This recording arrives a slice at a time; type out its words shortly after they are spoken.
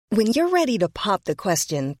When you're ready to pop the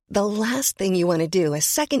question, the last thing you want to do is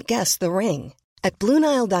second-guess the ring. At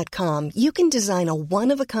BlueNile.com, you can design a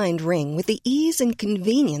one-of-a-kind ring with the ease and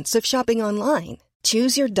convenience of shopping online.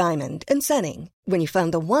 Choose your diamond and setting. When you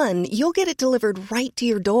find the one, you'll get it delivered right to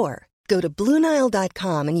your door. Go to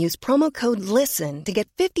BlueNile.com and use promo code LISTEN to get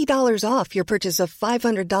 $50 off your purchase of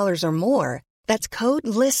 $500 or more. That's code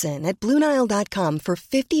LISTEN at BlueNile.com for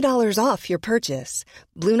 $50 off your purchase.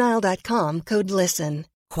 BlueNile.com, code LISTEN.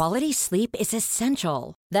 Quality sleep is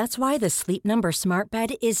essential. That's why the Sleep Number Smart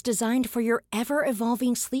Bed is designed for your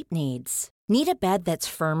ever-evolving sleep needs. Need a bed that's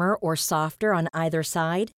firmer or softer on either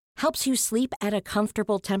side? Helps you sleep at a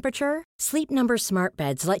comfortable temperature? Sleep Number Smart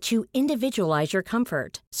Beds let you individualize your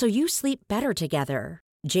comfort, so you sleep better together.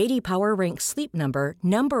 J.D. Power ranks Sleep Number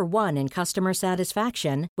 #1 in customer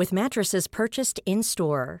satisfaction with mattresses purchased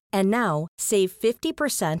in-store. And now, save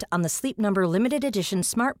 50% on the Sleep Number Limited Edition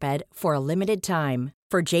Smart Bed for a limited time.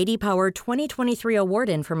 For J.D. Power 2023 award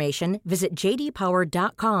information, visit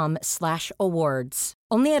jdpower.com/awards.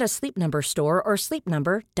 Only at a Sleep Number store or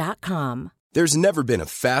sleepnumber.com. There's never been a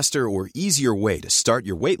faster or easier way to start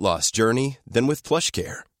your weight loss journey than with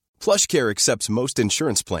PlushCare. PlushCare accepts most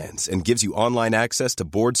insurance plans and gives you online access to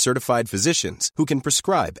board-certified physicians who can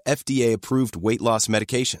prescribe FDA-approved weight loss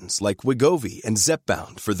medications like Wegovy and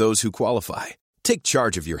Zepbound for those who qualify. Take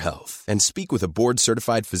charge of your health and speak with a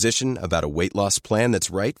board-certified physician about a weight loss plan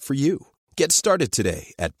that's right for you. Get started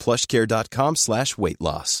today at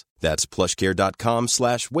plushcare.com/weightloss. That's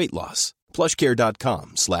plushcare.com/weightloss.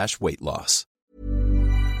 plushcare.com/weightloss.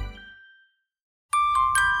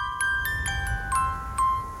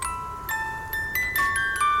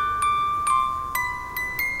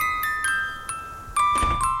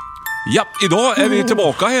 Ja, idag är vi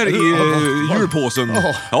tillbaka här i julpåsen.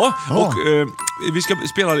 Ja, och vi ska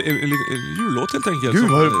spela en jullåt helt enkelt. Gud,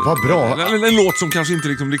 vad bra. En låt som kanske inte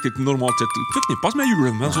liksom riktigt normalt sett förknippas med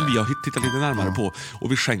julen, men som vi har tittat lite närmare på.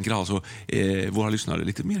 Och vi skänker alltså våra lyssnare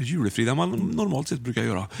lite mer julefrida än man normalt sett brukar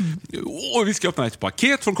göra. Och vi ska öppna ett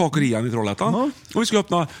paket från Kakerian i Trollhättan. Och vi ska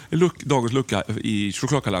öppna dagens lucka i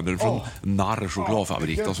chokladkalendern från Narr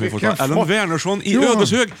chokladfabrik. Så vi får ta Ellen Wernersson i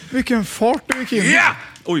Ödeshög. Vilken fart du gick in. Ja!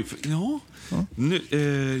 Oj, ja. Nu,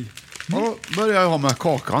 då börjar jag ha med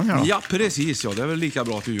kakan här då. Ja, precis. Ja, det är väl lika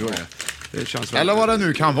bra att du gör det. Det känns eller vad det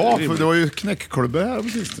nu kan vara, för det var ju knäckklubbor här på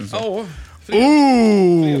sistone. Ja.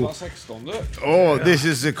 Fredag 16. This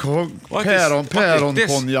is a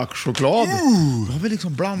päron-konjak-choklad. Då har vi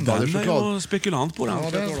liksom blandade choklad. Den är jag spekulant på den.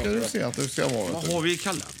 Ja, den ska du se att det ska vara. Vad har vi i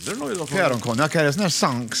kalendern då idag? Päron-konjak, är det sån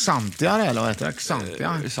här Xantia eller vad heter det?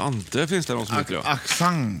 Xantia? Sante finns det någon som heter.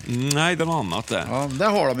 Axang. Nej, det är något annat det. Ja, det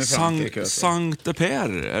har de i Frankrike. Sankte Per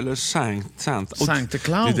eller Sankte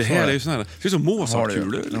Claus. Det här är ju sån här. Det ser som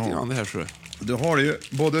Mozartkulor lite grann det här så. Du har ju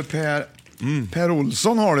både Per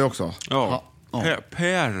Olsson har du också. Ja.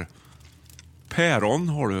 Päron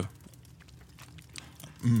har du.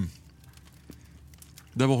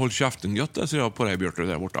 Det var håll käften gött, det ser jag på dig, Björte,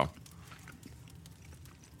 där borta.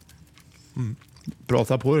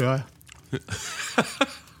 Prata på det, ja.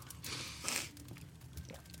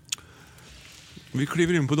 Vi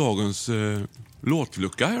kliver in på dagens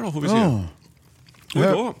låtlucka här då, får vi se. Och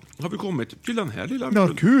idag har vi kommit till den här lilla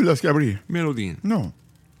kul det ska bli. Melodin. Ja.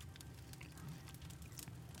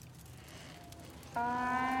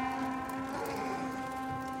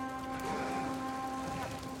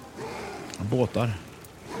 Båtar.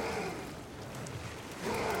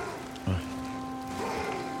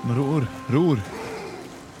 Ror.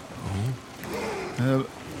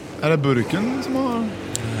 Är det burken som har...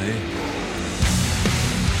 Nej.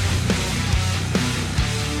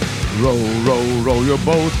 Row your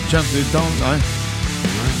boat gently down. Nej.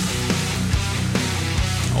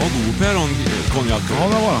 Ja, god päron-konjak. Ja,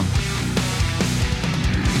 det var den.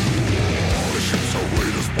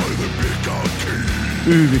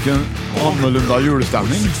 Vilken annorlunda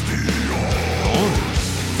julstämning.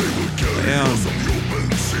 Ja.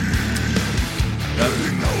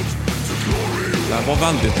 Det var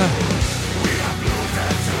väldigt här.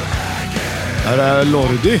 Är det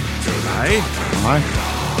Lordi? Nej.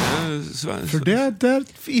 För det där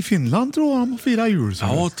i Finland tror jag de firar jul.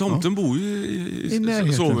 Ja, tomten bor ju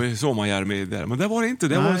i Sommarjärmi där. Men det var det inte.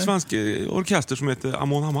 Det var en svensk orkester som heter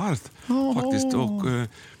Amon Amarth faktiskt. Och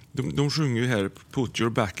de sjunger ju här Put your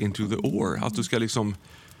back into the oar. Att du ska liksom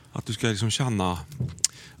känna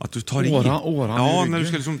att du tar åran när du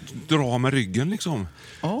ska liksom dra med ryggen liksom.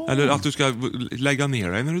 Eller att du ska lägga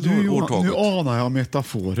ner dig när du drar årtaget. Nu anar jag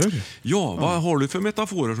metaforer. Ja, vad har du för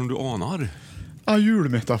metaforer som du anar? Ja,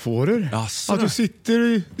 julmetaforer. Jaså. Att du sitter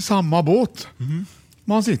i samma båt.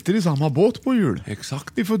 Man sitter i samma båt på jul.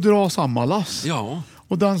 Exakt. Vi får dra samma lass. Ja.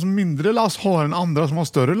 Och den som mindre lass har en andra som har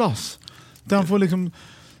större lass. Den får liksom,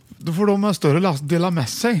 då får de med större lass dela med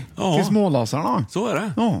sig till smålassarna. Så är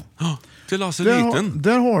det. Ja. Till Lasse Liten.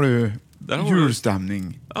 Där har du Där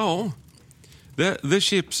julstämning. Ja. The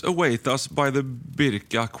ships await us by the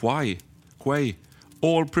Birka Quay.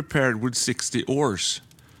 All prepared with 60 oars.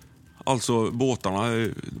 Alltså båtarna,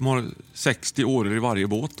 de har 60 årer i varje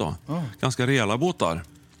båt då. Ganska rejäla båtar.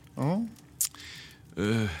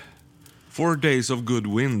 4 days of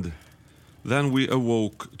good wind. Then we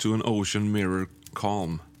awoke to an ocean mirror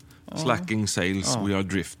calm. Slacking sails, we are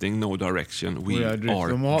drifting, no direction, we are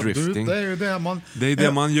drifting. Det är ju det man... Det är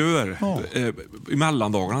det man gör. I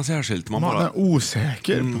mellandagarna särskilt. Man bara är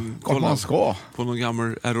osäker på att man ska. På någon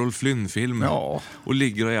gammal Errol Flynn-film. Och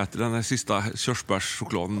ligger och äter den där sista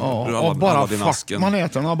körsbärschokladen. Och bara man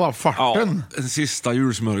äter den bara farten. En sista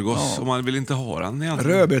julsmörgås. Och man vill inte ha den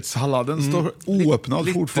egentligen. Rödbetssalladen står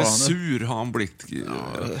oöppnad fortfarande. Lite sur har han blivit.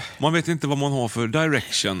 Man vet inte vad man har för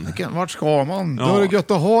direction. Vart ska man? Då är det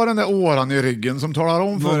gött att ha den där åran i ryggen som talar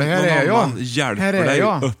om för här är jag. Hjälper dig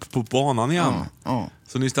upp på banan igen.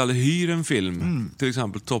 Så ni istället hyr en film, till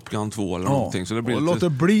exempel Top Gun 2 eller någonting. Så det blir och låter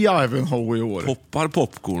bli Ivanhoe i år. Poppar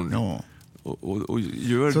popcorn. Och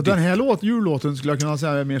gör så den här jullåten skulle jag kunna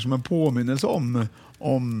säga är mer som en påminnelse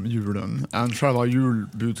om julen än själva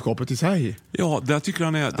julbudskapet i sig. Ja, det tycker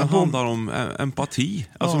jag den handlar om empati.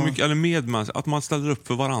 Alltså mycket, eller medmänsklighet, att man ställer upp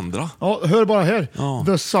för varandra. Ja, hör bara här.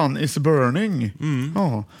 The sun is burning.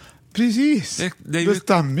 Ja. Precis, det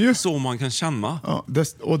stämmer ju. Så man kan känna. Ja,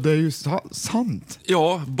 och det är ju sant.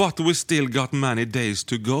 Ja, but we still got many days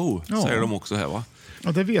to go, säger de också här va?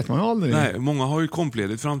 Ja, det vet man ju aldrig. Nej, många har ju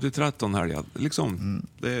kompledigt fram till 13 helger. Liksom.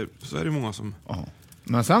 Så är det många som... Ja.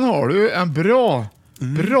 Men sen har du en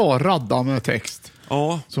bra radda med text.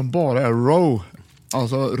 Ja. Som bara är ro.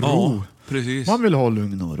 Alltså ro. Ja, precis. Man vill ha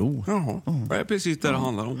lugn och ro. Det är precis det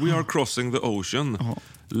handlar om. We are crossing the ocean.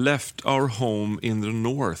 Left our home in the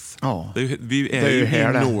north. Vi är ju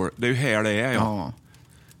här det. Det är ju här det är, ja.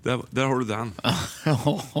 Där har du den.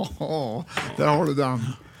 Där har du den.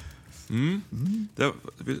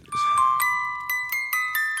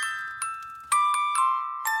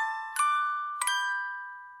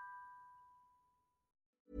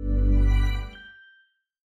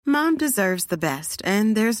 Mom deserves the best,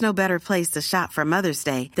 and there's no better place to shop for Mother's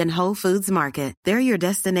Day than Whole Foods Market. They're your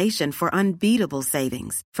destination for unbeatable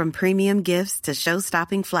savings, from premium gifts to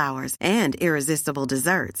show-stopping flowers and irresistible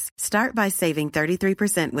desserts. Start by saving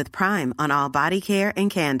 33% with Prime on all body care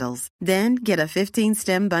and candles. Then get a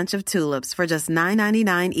 15-stem bunch of tulips for just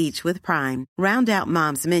 $9.99 each with Prime. Round out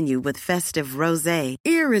Mom's menu with festive rosé,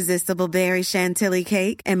 irresistible berry chantilly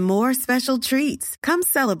cake, and more special treats. Come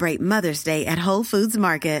celebrate Mother's Day at Whole Foods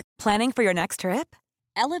Market. Planning for your next trip?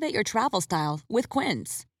 Elevate your travel style with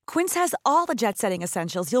Quince. Quince has all the jet-setting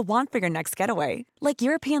essentials you'll want for your next getaway, like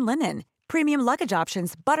European linen, premium luggage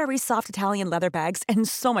options, buttery soft Italian leather bags, and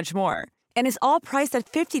so much more. And is all priced at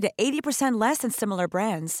 50 to 80% less than similar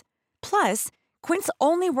brands. Plus, Quince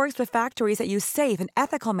only works with factories that use safe and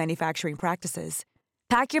ethical manufacturing practices.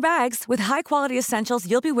 Pack your bags with high-quality essentials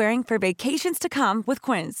you'll be wearing for vacations to come with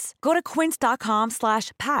Quince. Go to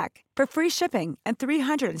quince.com/pack for free shipping and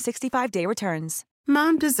 365-day returns.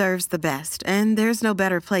 Mom deserves the best, and there's no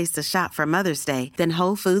better place to shop for Mother's Day than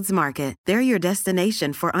Whole Foods Market. They're your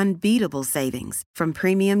destination for unbeatable savings, from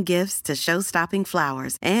premium gifts to show-stopping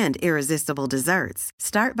flowers and irresistible desserts.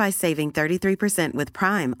 Start by saving 33% with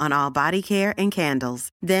Prime on all body care and candles.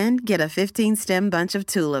 Then get a 15-stem bunch of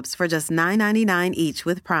tulips for just $9.99 each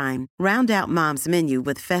with Prime. Round out Mom's menu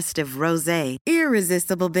with festive rosé,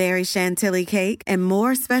 irresistible berry chantilly cake, and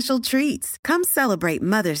more special treats. Come celebrate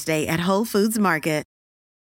Mother's Day at Whole Foods Market.